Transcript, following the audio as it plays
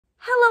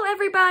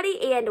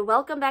everybody, and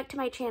welcome back to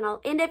my channel.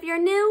 And if you're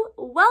new,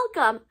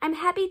 welcome. I'm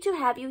happy to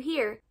have you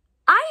here.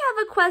 I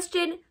have a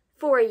question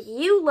for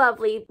you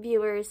lovely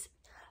viewers.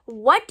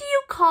 What do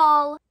you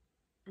call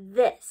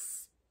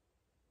this?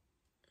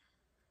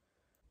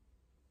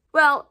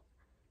 Well,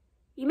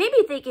 you may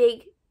be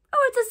thinking,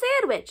 oh, it's a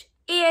sandwich.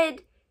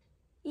 And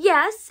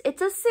yes,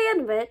 it's a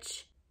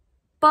sandwich,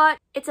 but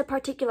it's a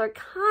particular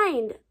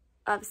kind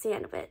of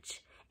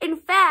sandwich. In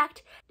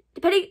fact,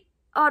 depending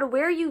on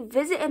where you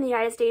visit in the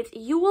United States,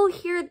 you will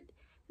hear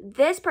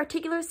this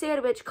particular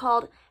sandwich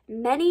called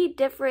many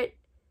different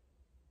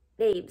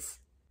names.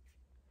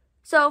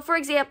 So, for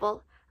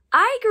example,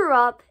 I grew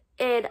up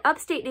in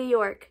upstate New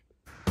York.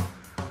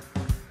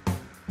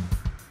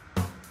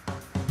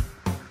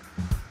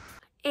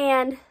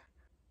 And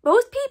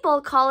most people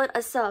call it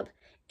a sub.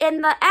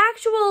 And the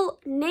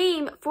actual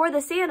name for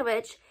the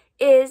sandwich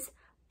is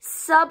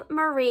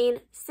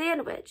submarine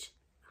sandwich.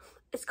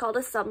 It's called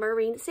a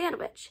submarine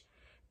sandwich.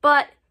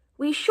 But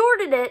we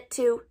shortened it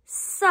to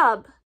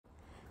sub.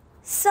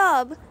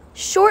 Sub,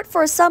 short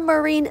for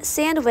submarine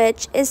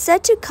sandwich, is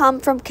said to come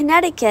from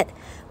Connecticut,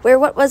 where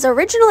what was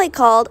originally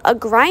called a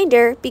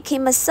grinder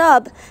became a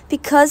sub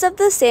because of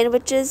the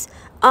sandwich's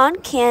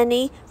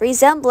uncanny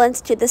resemblance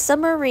to the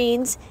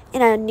submarines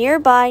in a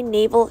nearby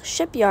naval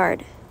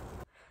shipyard.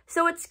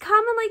 So it's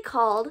commonly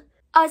called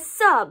a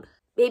sub.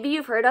 Maybe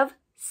you've heard of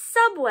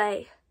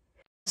Subway.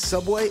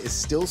 Subway is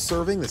still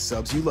serving the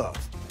subs you love.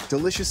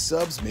 Delicious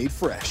subs made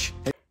fresh.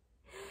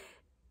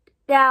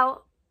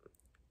 Now,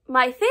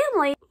 my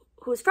family,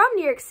 who's from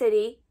New York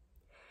City,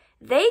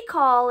 they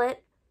call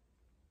it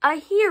a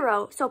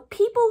hero. So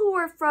people who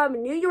are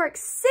from New York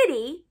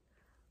City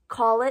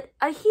call it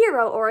a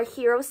hero or a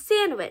hero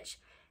sandwich.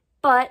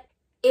 But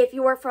if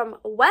you are from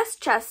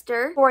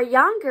Westchester or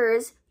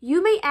Yonkers,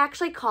 you may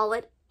actually call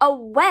it a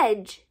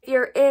wedge. If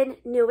you're in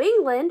New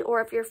England,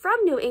 or if you're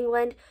from New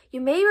England, you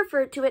may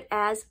refer to it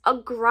as a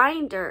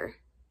grinder.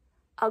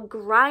 A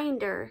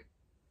grinder.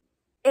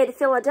 In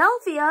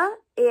Philadelphia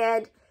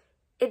and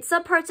in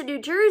some parts of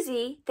New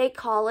Jersey, they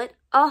call it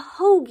a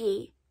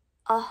hoagie.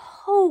 A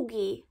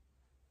hoagie.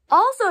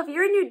 Also, if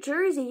you're in New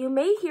Jersey, you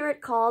may hear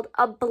it called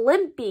a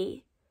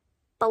blimpie.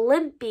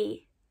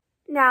 Blimpie.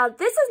 Now,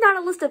 this is not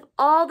a list of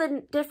all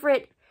the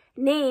different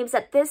names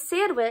that this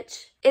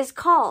sandwich is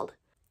called.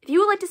 If you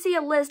would like to see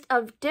a list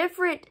of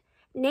different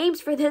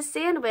names for this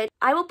sandwich,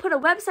 I will put a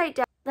website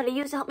down that I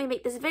used to help me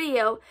make this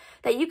video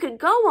that you could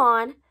go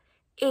on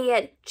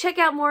and check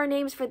out more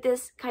names for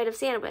this kind of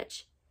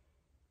sandwich.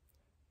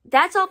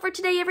 That's all for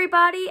today,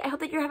 everybody. I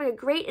hope that you're having a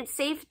great and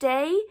safe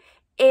day.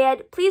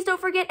 And please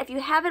don't forget, if you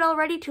haven't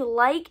already, to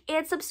like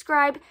and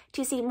subscribe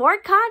to see more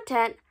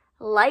content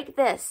like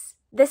this.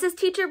 This is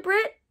Teacher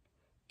Britt,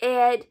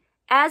 and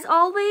as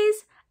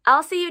always,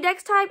 I'll see you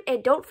next time,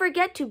 and don't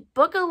forget to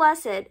book a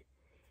lesson.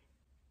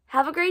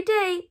 Have a great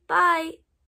day. Bye.